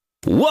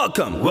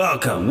Welcome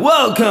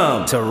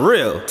to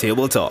Real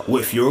Table Talk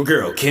with your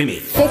girl, Kimmy.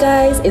 Hey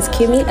guys, it's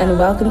Kimmy and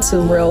welcome to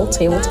Real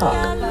Table Talk.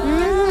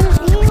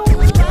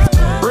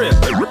 Real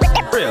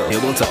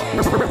Table Talk.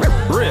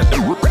 Real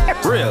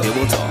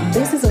Table Talk.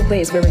 This is a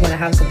place where we're going to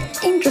have some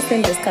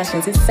interesting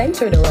discussions. It's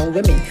centered around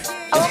women.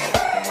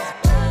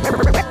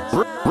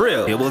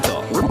 Real Table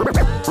Talk.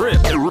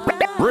 Real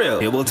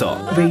Table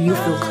Talk. Where you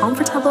feel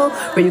comfortable,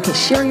 where you can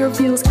share your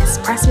views,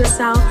 express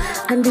yourself,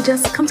 and we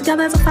just come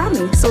together as a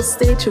family. So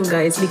stay tuned,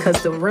 guys,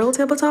 because the Real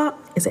Table Talk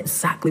is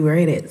exactly where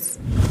it is.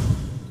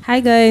 Hi,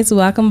 guys.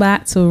 Welcome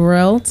back to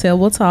Real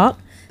Table Talk.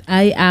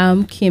 I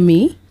am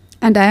Kimmy.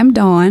 And I am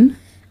Dawn.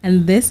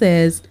 And this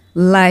is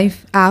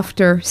Life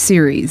After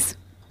Series.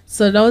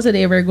 So now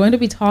today we're going to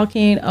be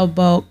talking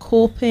about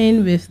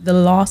coping with the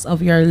loss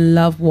of your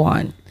loved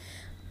one.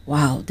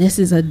 Wow, this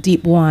is a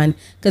deep one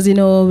because,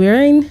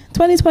 we're in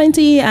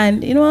 2020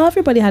 and,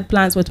 everybody had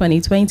plans for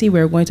 2020.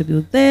 We're going to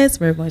do this,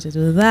 we're going to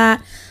do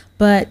that.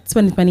 But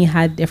 2020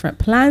 had different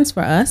plans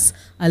for us.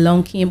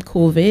 Along came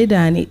COVID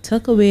and it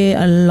took away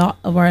a lot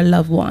of our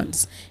loved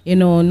ones.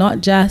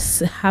 Not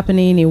just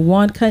happening in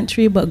one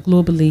country, but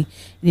globally.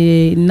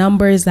 The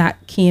numbers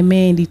that came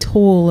in, the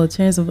toll in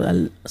terms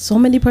of so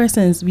many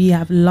persons, we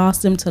have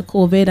lost them to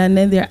COVID. And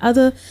then there are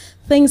other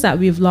things that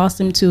we've lost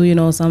them to. A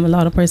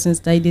lot of persons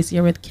died this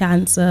year with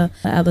cancer,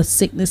 other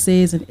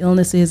sicknesses and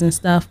illnesses and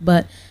stuff.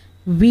 But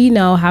we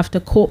now have to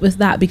cope with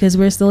that because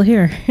we're still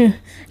here.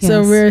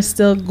 So we're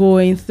still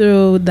going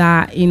through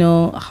that.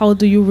 How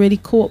do you really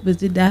cope with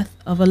the death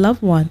of a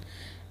loved one?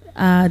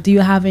 Do you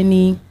have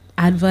any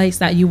advice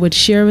that you would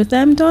share with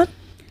them, Dawn?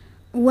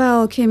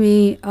 Well,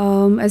 Kimmy,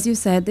 as you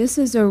said, this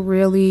is a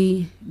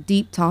really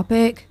deep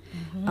topic.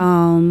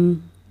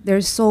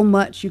 There's so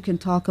much you can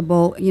talk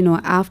about,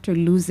 after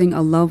losing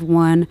a loved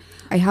one.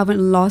 I haven't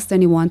lost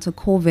anyone to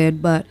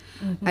COVID, but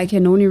I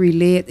can only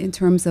relate in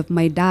terms of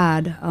my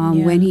dad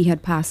when he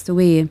had passed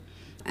away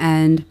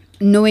and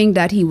knowing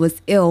that he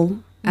was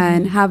ill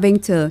and having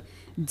to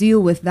deal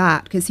with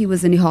that because he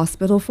was in the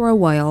hospital for a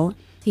while.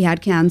 He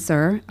had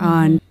cancer.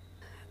 And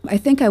I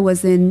think I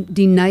was in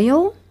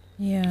denial,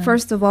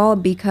 first of all,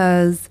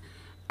 because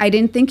I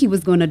didn't think he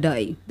was going to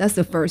die. That's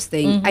the first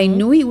thing. I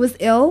knew he was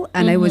ill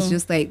and I was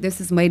just like,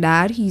 this is my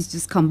dad. He's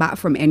just come back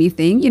from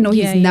anything.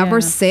 He's never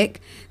sick.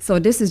 So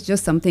this is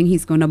just something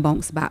he's going to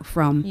bounce back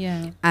from.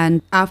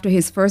 And after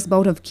his first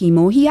bout of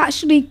chemo, he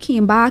actually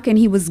came back and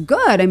he was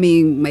good. I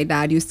mean, my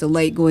dad used to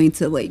like going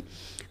to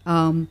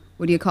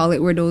what do you call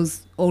it, where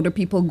those older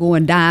people go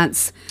and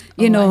dance,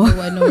 I know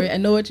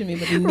what you mean.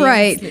 But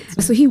right.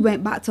 So he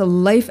went back to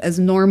life as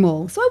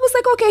normal. So I was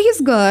like, okay, he's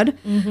good.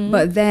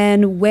 But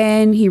then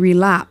when he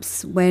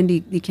relapsed, when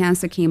the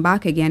cancer came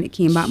back again, it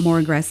came back more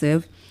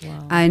aggressive.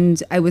 Wow.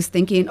 And I was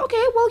thinking,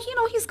 okay, well,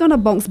 he's going to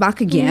bounce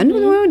back again.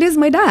 This is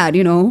my dad,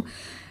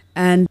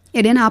 And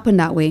it didn't happen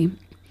that way.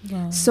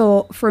 Wow.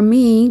 So for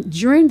me,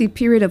 during the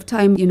period of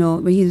time,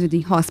 when he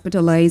was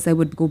hospitalized, I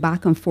would go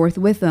back and forth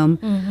with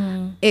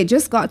him. It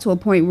just got to a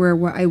point where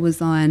I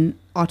was on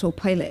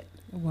autopilot.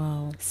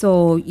 Wow.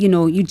 So,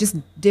 you just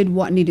did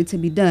what needed to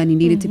be done. He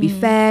needed to be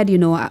fed,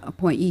 at a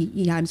point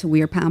he had to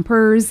wear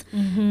Pampers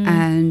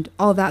and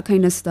all that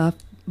kind of stuff.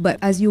 But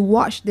as you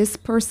watch this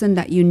person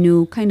that you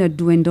knew kind of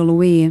dwindle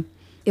away,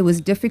 it was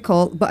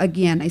difficult. But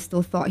again, I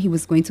still thought he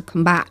was going to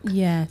come back.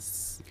 Yes.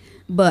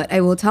 But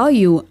I will tell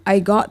you, I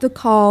got the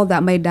call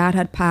that my dad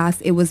had passed.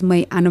 It was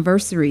my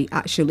anniversary,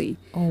 actually.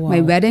 Oh, wow.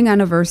 My wedding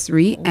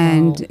anniversary. Wow.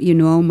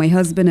 And, my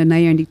husband and I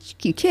and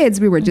the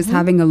kids, we were just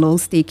having a little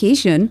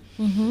staycation.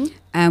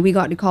 And we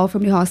got the call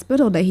from the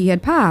hospital that he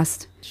had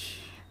passed.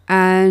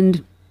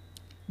 And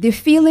the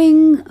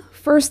feeling,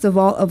 first of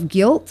all, of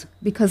guilt,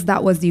 because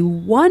that was the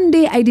one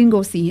day I didn't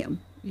go see him.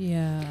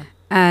 Yeah.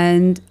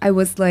 And I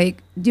was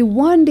like, the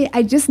one day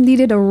I just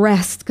needed a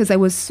rest because I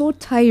was so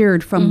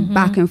tired from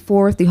back and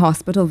forth, the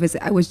hospital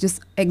visit. I was just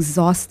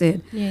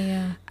exhausted.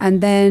 Yeah.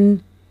 And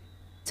then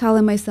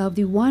telling myself,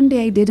 the one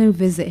day I didn't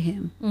visit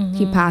him,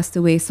 he passed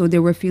away. So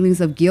there were feelings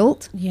of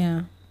guilt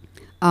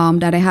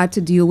that I had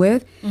to deal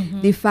with.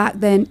 The fact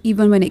then,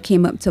 even when it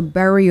came up to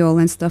burial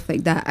and stuff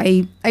like that,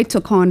 I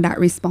took on that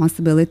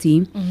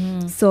responsibility.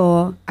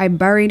 So I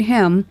buried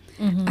him.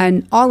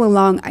 And all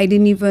along, I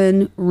didn't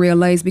even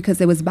realize because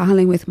I was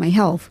battling with my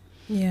health.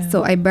 Yeah.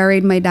 So I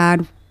buried my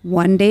dad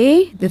one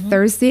day, the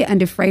Thursday,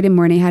 and the Friday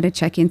morning I had to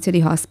check into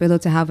the hospital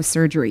to have a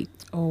surgery.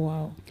 Oh,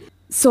 wow.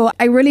 So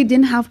I really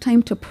didn't have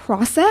time to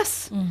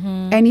process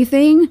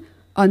anything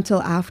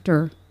until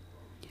after.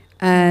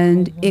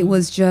 And it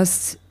was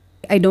just,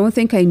 I don't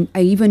think I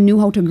even knew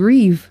how to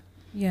grieve.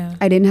 Yeah.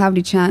 I didn't have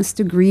the chance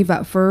to grieve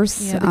at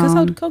first. Yeah, because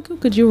how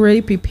could you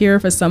really prepare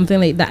for something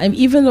like that? And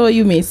even though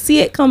you may see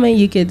it coming,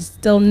 you could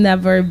still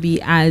never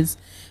be as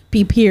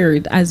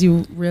prepared as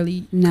you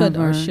really could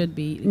or should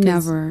be.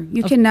 Never.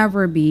 You can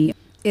never be.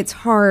 It's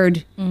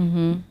hard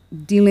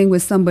dealing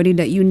with somebody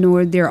that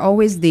they're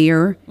always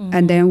there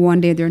and then one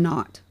day they're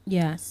not.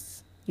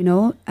 Yes.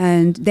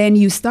 And then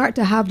you start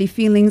to have the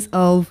feelings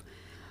of,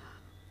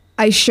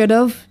 I should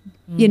have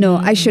You know,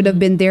 I should have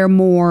been there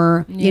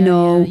more. You Yeah,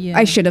 know, yeah, yeah.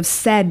 I should have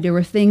said, there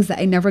were things that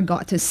I never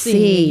got to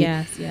say.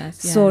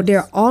 Yes. So there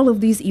are all of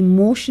these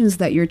emotions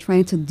that you're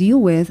trying to deal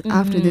with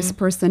after this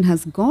person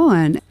has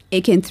gone.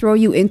 It can throw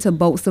you into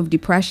bouts of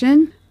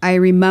depression. I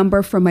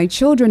remember for my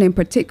children in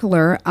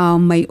particular,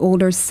 my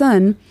older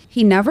son,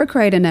 he never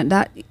cried. And at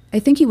that, I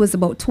think he was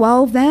about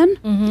 12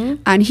 then.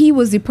 And he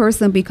was the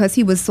person, because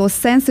he was so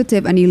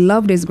sensitive and he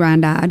loved his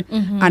granddad.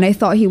 And I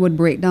thought he would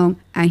break down,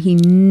 and he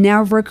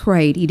never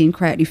cried. He didn't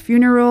cry at the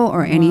funeral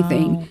or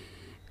anything.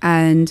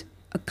 And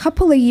a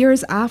couple of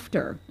years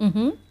after,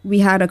 we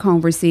had a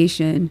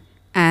conversation,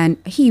 and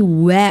he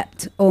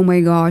wept, oh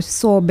my gosh,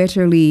 so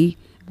bitterly.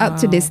 Up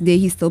to this day,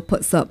 he still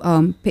puts up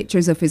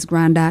pictures of his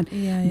granddad.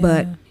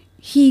 But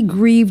he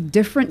grieved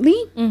differently.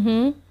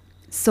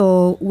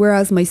 So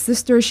whereas my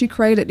sister, she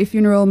cried at the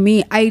funeral,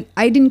 me, I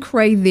didn't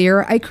cry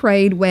there. I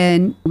cried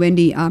when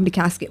the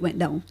casket went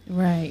down.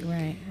 Right.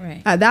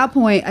 At that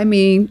point, I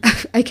mean,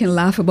 I can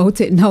laugh about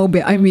it now,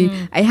 but I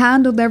mean, I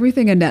handled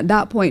everything. And at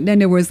that point,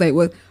 then it was like,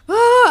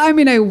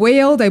 I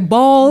wailed, I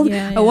bawled.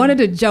 I wanted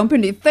to jump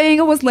in the thing.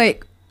 I was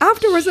like,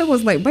 afterwards, I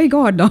was like, my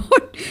God, no,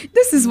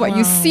 this is what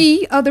you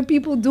see other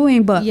people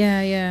doing. But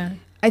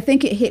I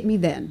think it hit me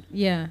then.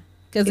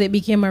 Because it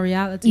became a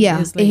reality.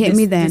 Yeah, It's it hit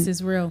me then. This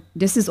is real.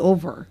 This is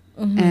over.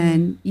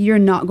 And you're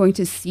not going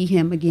to see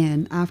him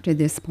again after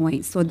this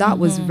point. So that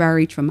was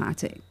very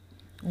traumatic.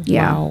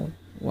 Yeah.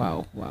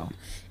 Wow.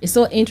 It's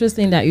so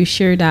interesting that you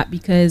share that,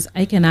 because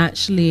I can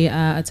actually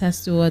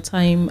attest to a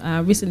time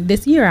recent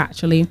this year,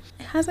 actually.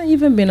 It hasn't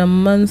even been a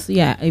month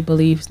yet, I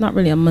believe. It's not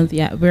really a month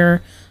yet,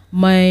 where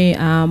my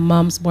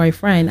mom's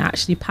boyfriend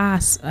actually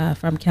passed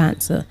from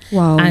cancer.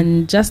 Wow.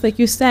 And just like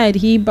you said,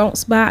 he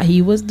bounced back. He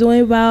was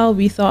doing well.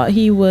 We thought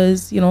he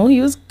was, he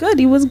was good.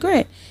 He was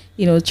great.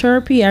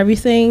 Chirpy,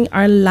 everything.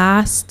 Our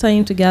last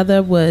time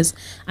together was,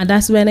 and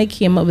that's when I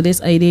came up with this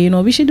idea,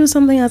 we should do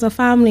something as a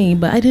family.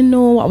 But I didn't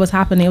know what was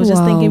happening. I was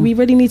just thinking, we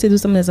really need to do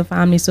something as a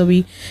family. So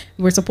we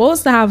were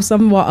supposed to have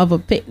somewhat of a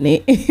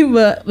picnic,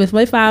 but with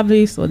my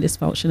family, so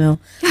dysfunctional.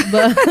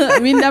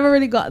 But we never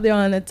really got there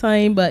on the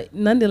time. But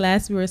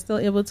nonetheless, we were still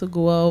able to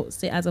go out,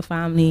 sit as a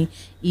family,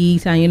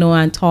 eat, and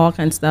and talk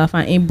and stuff,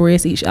 and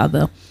embrace each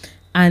other.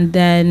 And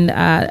then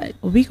a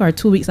week or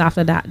 2 weeks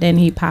after that, then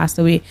he passed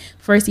away.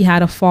 First, he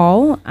had a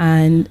fall,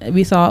 and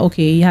we thought,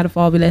 okay, he had a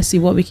fall, but let's see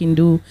what we can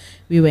do.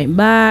 We went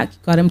back,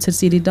 got him to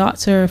see the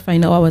doctor,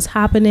 find out what was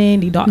happening.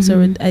 The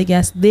doctor, I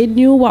guess, they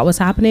knew what was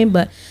happening,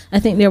 but I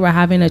think they were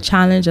having a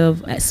challenge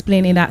of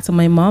explaining that to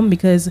my mom,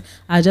 because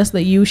just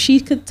like you, she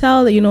could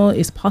tell that,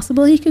 it's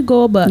possible he could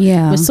go, but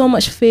with so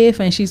much faith,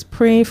 and she's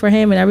praying for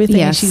him and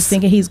everything, and she's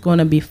thinking he's going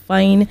to be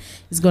fine,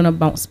 he's going to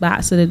bounce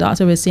back. So the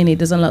doctor was saying it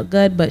doesn't look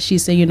good, but she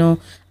said,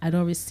 I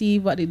don't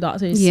receive what the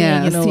doctor is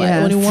saying, I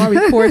only one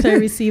report I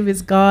receive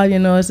is God,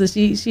 so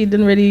she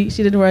didn't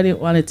really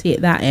want to take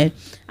that in.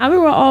 And we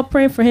were all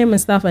praying for him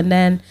and stuff. And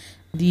then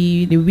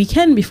the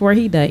weekend before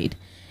he died,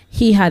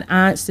 he had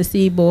asked to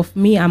see both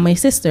me and my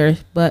sister,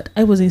 but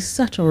I was in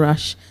such a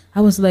rush.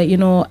 I was like,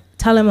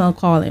 tell him I'll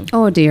call him.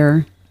 Oh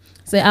dear.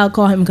 So I'll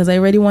call him, because I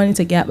already wanted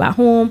to get back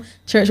home.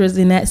 Church was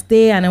the next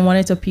day, and I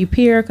wanted to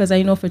prepare, because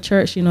I know for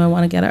church, I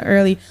want to get out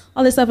early.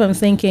 All this stuff I'm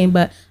thinking,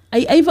 but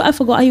I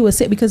forgot he was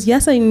sick, because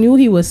yes, I knew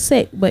he was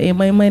sick, but in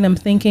my mind I'm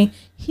thinking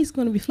he's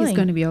going to be fine. He's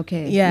going to be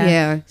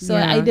okay. So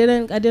I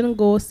didn't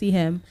go see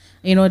him.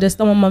 Just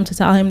told my mom to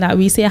tell him that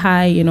we say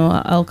hi.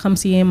 I'll come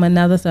see him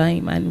another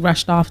time, and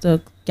rushed off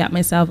to get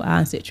myself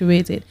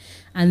situated.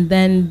 And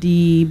then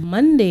the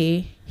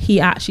Monday, he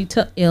actually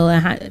took ill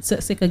and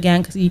took sick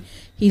again, because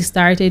he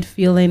started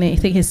feeling, I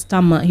think, his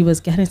stomach. He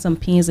was getting some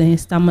pains in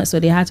his stomach, so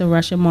they had to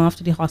rush him off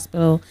to the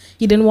hospital.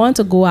 He didn't want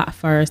to go at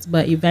first,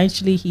 but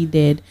eventually he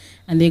did.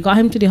 And they got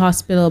him to the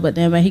hospital, but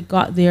then when he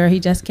got there, he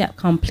just kept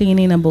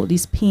complaining about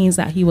these pains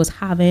that he was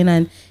having,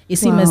 and it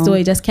seemed as though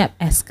it just kept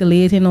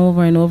escalating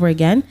over and over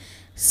again.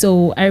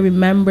 So I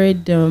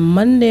remembered the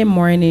Monday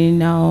morning,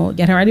 now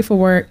getting ready for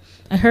work,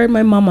 I heard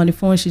my mom on the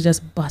phone. She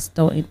just bust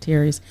out in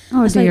tears.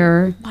 Oh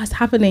dear. Like, what's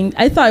happening?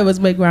 I thought it was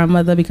my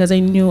grandmother, because I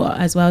knew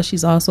as well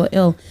she's also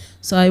ill.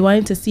 So I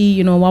wanted to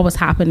see, what was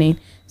happening.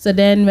 So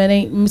then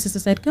when my sister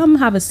said, come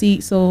have a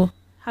seat. So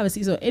have a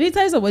seat. So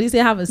anytime somebody say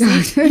have a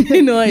seat, it's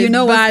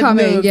what's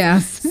coming. News.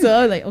 Yes. So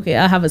I was like, okay,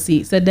 I'll have a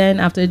seat. So then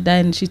after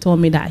then, she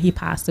told me that he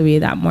passed away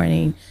that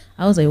morning.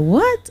 I was like,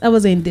 what? I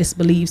was in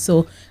disbelief.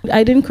 So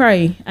I didn't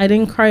cry. I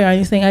didn't cry or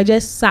anything. I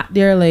just sat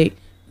there like,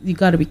 you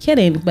got to be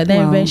kidding. But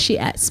then when she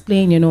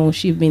explained,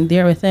 she'd been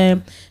there with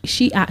him,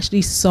 she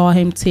actually saw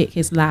him take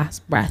his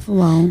last breath.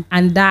 Wow.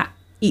 And that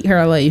eat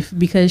her life,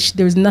 because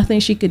there was nothing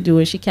she could do.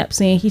 And she kept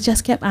saying, he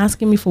just kept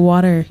asking me for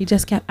water. He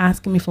just kept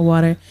asking me for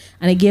water.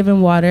 And I gave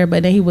him water,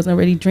 but then he wasn't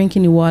really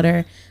drinking the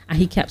water. And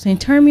he kept saying,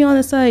 turn me on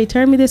the side,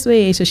 turn me this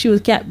way. So she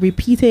kept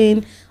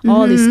repeating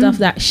all this stuff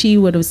that she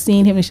would have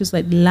seen him. And she was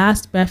like, the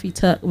last breath he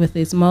took with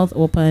his mouth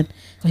open.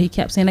 So he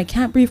kept saying, I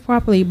can't breathe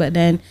properly. But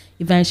then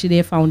eventually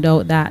they found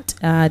out that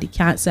the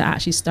cancer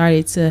actually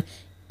started to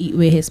eat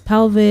with his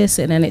pelvis,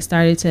 and then it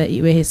started to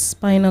eat with his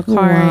spinal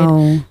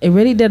cord. It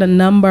really did a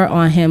number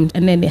on him.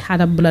 And then they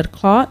had a blood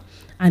clot.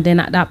 And then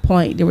at that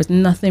point, there was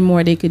nothing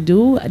more they could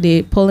do.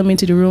 They pulled him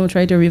into the room,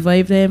 tried to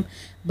revive him,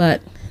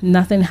 but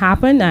nothing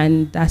happened.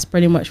 And that's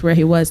pretty much where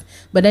he was.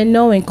 But then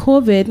knowing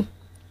COVID,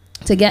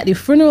 to get the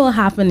funeral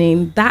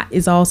happening, that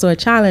is also a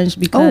challenge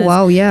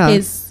because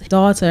his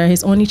daughter,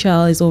 his only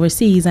child, is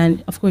overseas.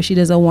 And of course, she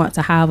doesn't want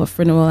to have a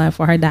funeral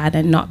for her dad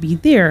and not be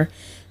there.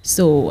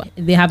 So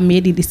they have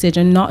made the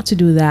decision not to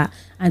do that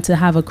and to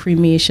have a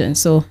cremation.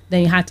 So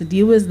then you had to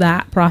deal with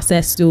that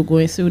process, still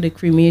going through the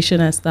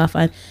cremation and stuff.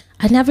 And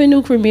I never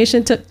knew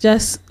cremation took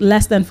just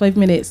less than 5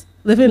 minutes.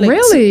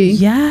 Really?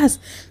 Yes.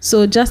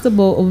 So just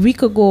about a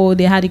week ago,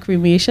 they had a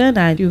cremation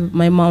and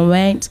my mom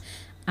went.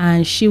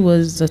 And she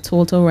was a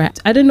total wreck.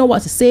 I didn't know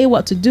what to say,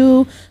 what to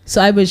do.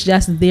 So I was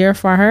just there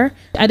for her.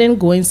 I didn't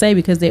go inside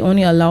because they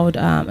only allowed,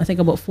 I think,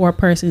 about 4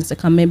 persons to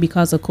come in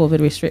because of COVID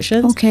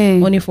restrictions.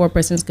 Okay. Only 4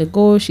 persons could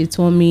go. She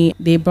told me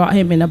they brought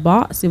him in a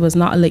box. It was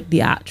not like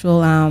the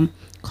actual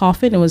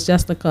coffin. It was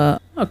just like a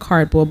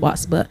cardboard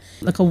box, but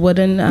like a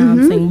wooden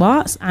thing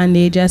box. And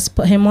they just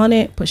put him on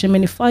it, push him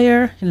in the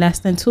fire. In less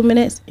than 2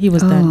 minutes, he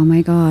was done. Oh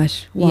my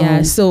gosh. Wow.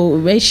 Yeah. So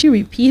when she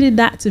repeated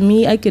that to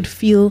me, I could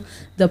feel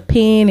the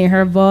pain in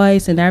her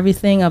voice and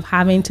everything of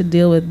having to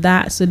deal with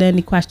that. So then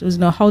the question was,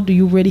 how do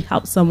you really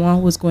help someone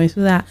who's going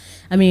through that?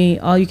 I mean,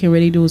 all you can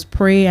really do is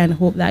pray and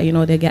hope that,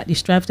 they get the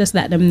strength. Just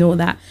let them know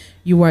that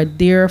you are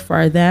there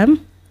for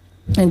them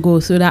and go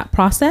through that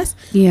process.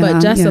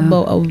 But just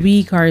about a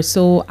week or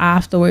so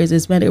afterwards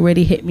is when it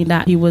really hit me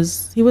that he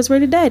was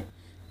really dead.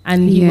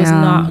 And he was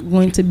not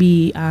going to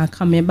be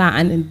coming back.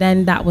 And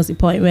then that was the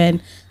point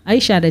when I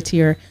shed a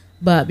tear.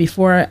 But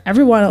before,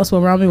 everyone else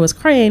around me was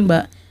crying,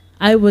 but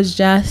I was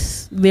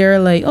just there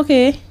like,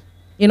 okay,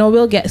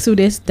 we'll get through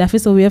this. Death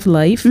is a way of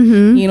life.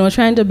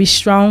 Trying to be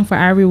strong for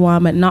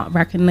everyone, but not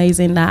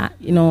recognizing that,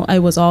 I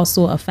was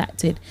also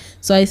affected.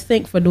 So I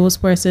think for those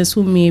persons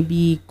who may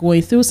be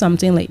going through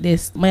something like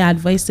this, my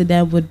advice to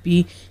them would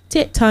be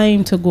take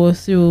time to go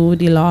through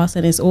the loss,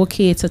 and it's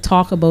okay to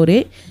talk about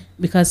it.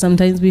 Because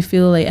sometimes we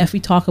feel like if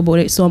we talk about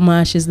it so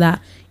much is that,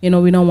 we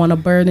don't want to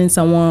burden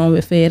someone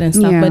with it and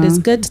stuff. But it's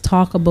good to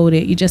talk about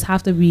it. You just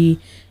have to be,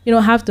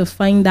 have to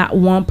find that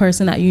one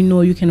person that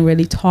you can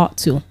really talk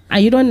to.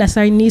 And you don't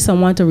necessarily need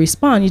someone to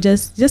respond. You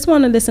just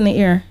want to listen in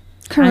ear.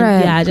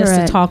 Correct. And just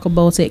to talk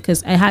about it,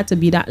 because I had to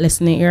be that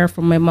listening ear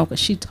from my mom, because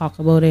she talk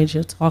about it and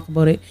she'll talk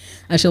about it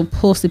and she'll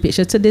post the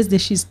picture. To this day,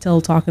 she's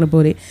still talking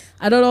about it.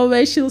 I don't know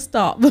when she'll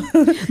stop.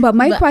 But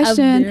my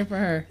question, I'm there for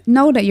her.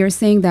 Now that you're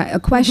saying that, a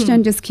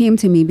question just came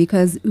to me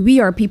because we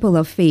are people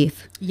of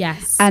faith.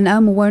 Yes. And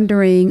I'm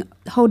wondering,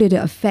 how did it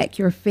affect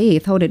your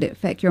faith? How did it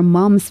affect your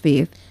mom's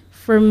faith?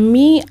 For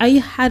me, I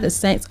had a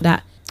sense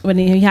that when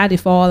he had the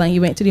fall and he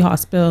went to the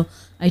hospital,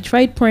 I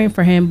tried praying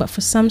for him, but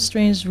for some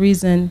strange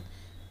reason,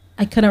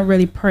 I couldn't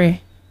really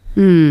pray.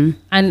 And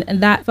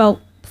that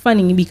felt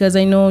funny because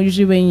I know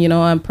usually when,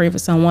 I'm praying for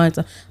someone,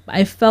 but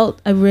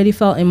I really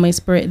felt in my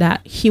spirit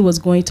that he was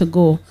going to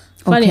go.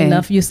 Funny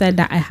enough, you said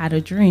that I had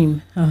a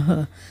dream.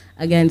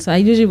 Again, so I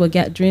usually will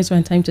get dreams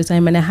from time to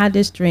time. And I had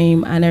this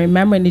dream, and I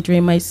remember in the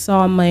dream, I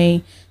saw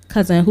my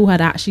cousin who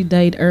had actually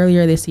died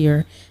earlier this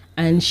year.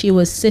 And she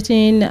was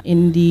sitting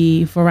in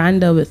the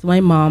veranda with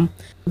my mom.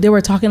 They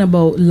were talking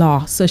about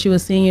loss. So she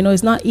was saying,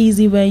 it's not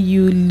easy when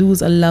you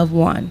lose a loved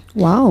one.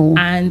 Wow.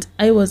 And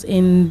I was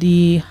in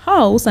the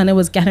house and I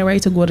was getting ready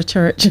to go to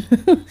church.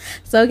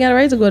 So I got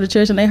ready to go to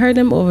church and I heard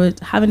them over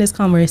having this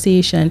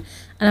conversation.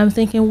 And I'm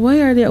thinking,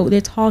 why are they out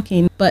there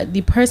talking? But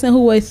the person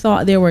who I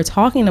thought they were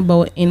talking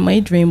about in my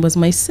dream was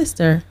my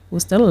sister,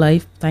 who's still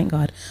alive, thank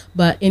God.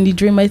 But in the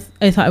dream, I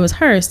thought it was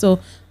her. So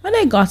when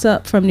I got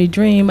up from the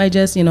dream, I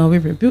just, we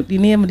rebuked the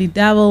name of the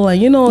devil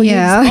and, all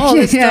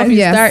this stuff you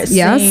start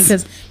saying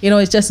because,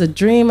 it's just a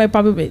dream. I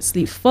probably would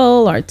sleep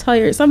full or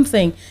tired,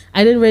 something.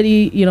 I didn't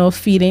really,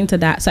 feed into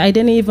that. So I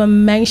didn't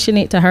even mention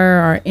it to her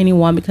or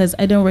anyone because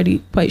I didn't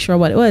really quite sure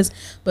what it was.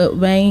 But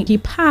when he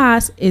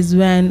passed is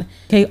when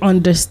I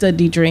understood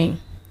the dream.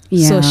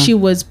 Yeah. So she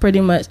was pretty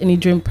much in the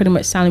dream, pretty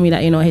much telling me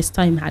that, his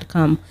time had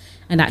come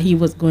and that he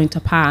was going to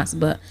pass.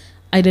 But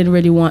I didn't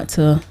really want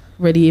to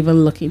really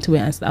even look into it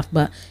and stuff,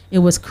 but it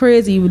was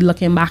crazy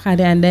looking back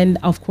at it. And then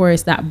of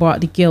course that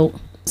brought the guilt,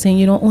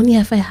 saying only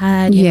if I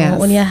had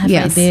only if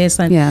I this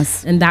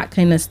and that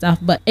kind of stuff.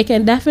 But it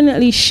can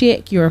definitely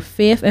shake your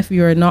faith if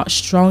you're not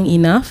strong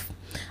enough.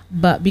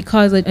 But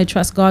because I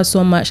trust God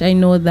so much, I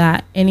know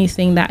that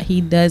anything that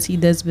he does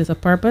with a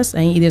purpose,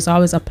 and there's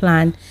always a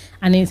plan,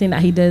 and anything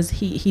that he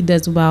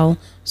does well.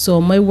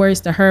 So my words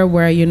to her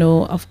were,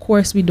 of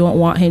course we don't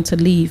want him to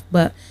leave,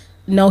 but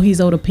now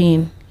he's out of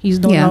pain. He's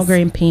no longer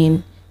in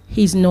pain.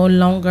 He's no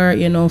longer,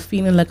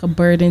 feeling like a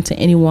burden to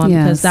anyone,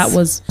 because that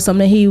was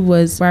something he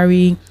was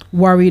very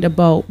worried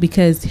about,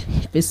 because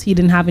he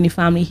didn't have any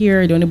family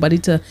here. The only body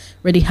to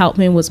really help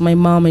him was my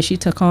mom, and she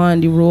took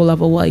on the role of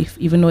a wife,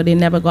 even though they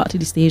never got to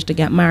the stage to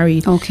get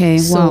married. Okay,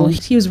 so wow.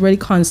 He was really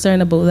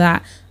concerned about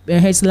that. in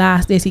his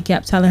last days, he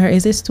kept telling her,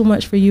 is this too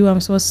much for you?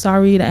 I'm so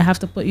sorry that I have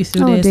to put you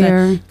through this.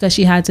 Dear. Because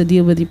she had to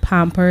deal with the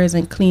Pampers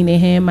and cleaning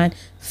him and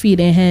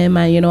feeding him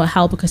and, you know,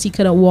 help, because he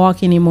couldn't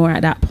walk anymore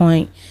at that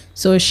point.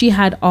 So she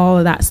had all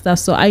of that stuff.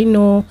 So I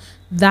know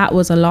that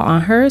was a lot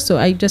on her. So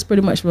I just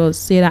pretty much will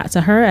say that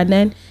to her. And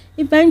then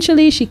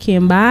eventually she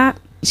came back.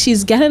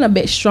 She's getting a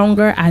bit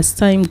stronger as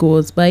time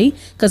goes by,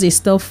 because it's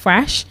still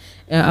fresh.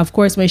 Of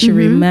course, when she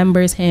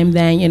remembers him,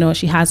 then, you know,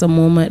 she has a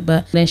moment,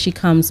 but then she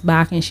comes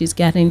back and she's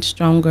getting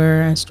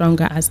stronger and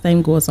stronger as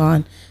time goes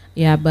on.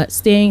 Yeah, but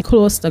staying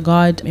close to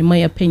God, in my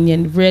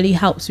opinion, really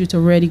helps you to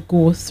really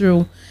go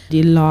through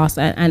the loss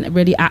and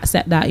really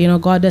accept that, you know,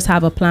 God does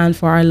have a plan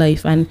for our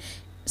life. And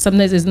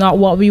sometimes it's not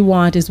what we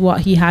want, it's what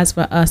he has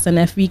for us. And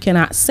if we can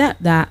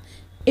accept that,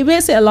 it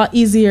makes it a lot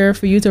easier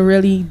for you to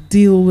really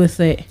deal with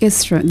it.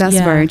 It's true. That's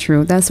very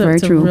true. That's very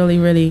true. To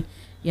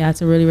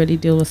really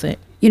deal with it.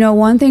 You know,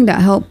 one thing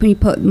that helped me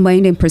put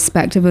mind in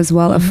perspective as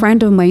well, a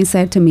friend of mine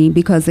said to me,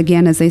 because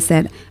again, as I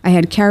said, I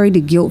had carried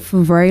the guilt for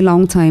a very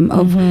long time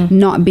of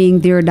not being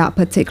there that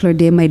particular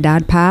day my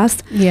dad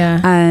passed. Yeah.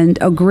 And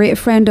a great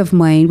friend of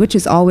mine, which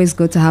is always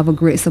good to have a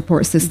great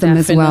support system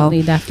as well.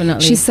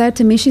 Definitely. She said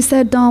to me,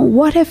 Dawn,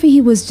 what if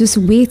he was just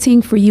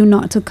waiting for you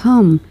not to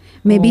come?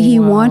 Maybe he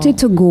wanted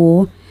to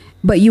go,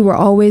 but you were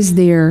always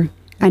there.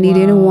 And he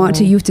didn't want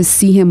you to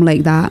see him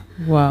like that.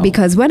 Wow.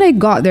 Because when I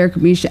got there,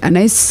 Kamisha, and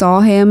I saw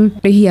him,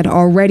 he had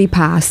already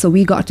passed. So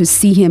we got to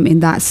see him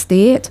in that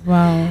state.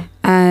 Wow.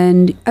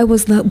 And I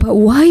was like, but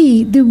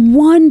why? The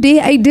one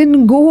day I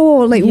didn't go.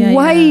 Like,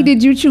 why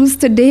did you choose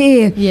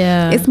today?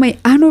 Yeah. It's my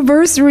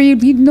anniversary.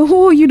 You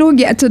know, you don't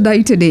get to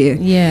die today.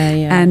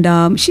 Yeah.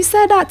 And she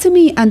said that to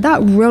me. And that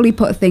really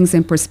put things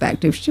in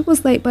perspective. She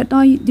was like, but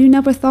no, you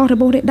never thought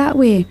about it that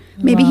way.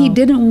 Maybe he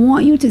didn't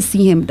want you to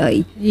see him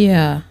die.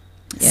 Yeah.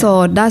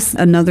 So that's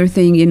another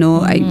thing, you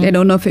know, I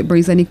don't know if it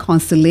brings any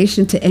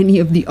consolation to any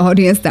of the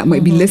audience that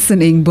might be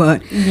listening,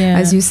 but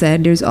as you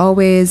said, there's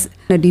always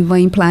a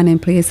divine plan in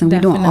place, and we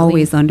don't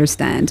always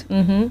understand.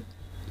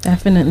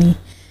 Definitely.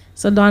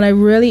 So Dawn, I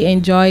really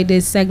enjoyed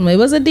this segment. It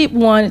was a deep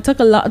one. It took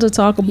a lot to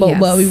talk about,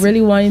 but we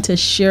really wanted to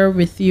share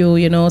with you,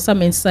 you know,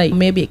 some insight.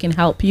 Maybe it can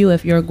help you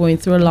if you're going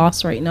through a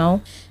loss right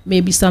now.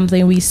 Maybe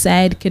something we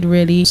said could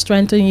really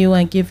strengthen you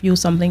and give you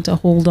something to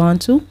hold on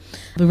to.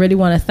 We really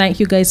want to thank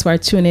you guys for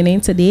tuning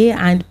in today,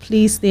 and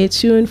please stay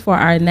tuned for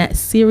our next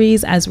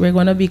series, as we're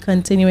going to be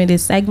continuing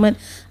this segment.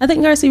 I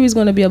think our series is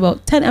going to be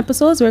about 10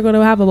 episodes. We're going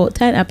to have about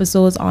 10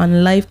 episodes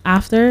on life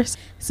after.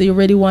 So you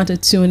really want to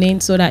tune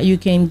in so that you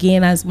can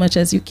gain as much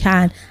as you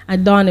can.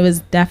 And Dawn, it was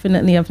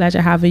definitely a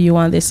pleasure having you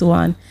on this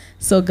one.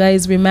 So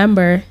guys,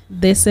 remember,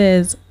 this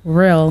is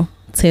Real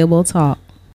Table Talk.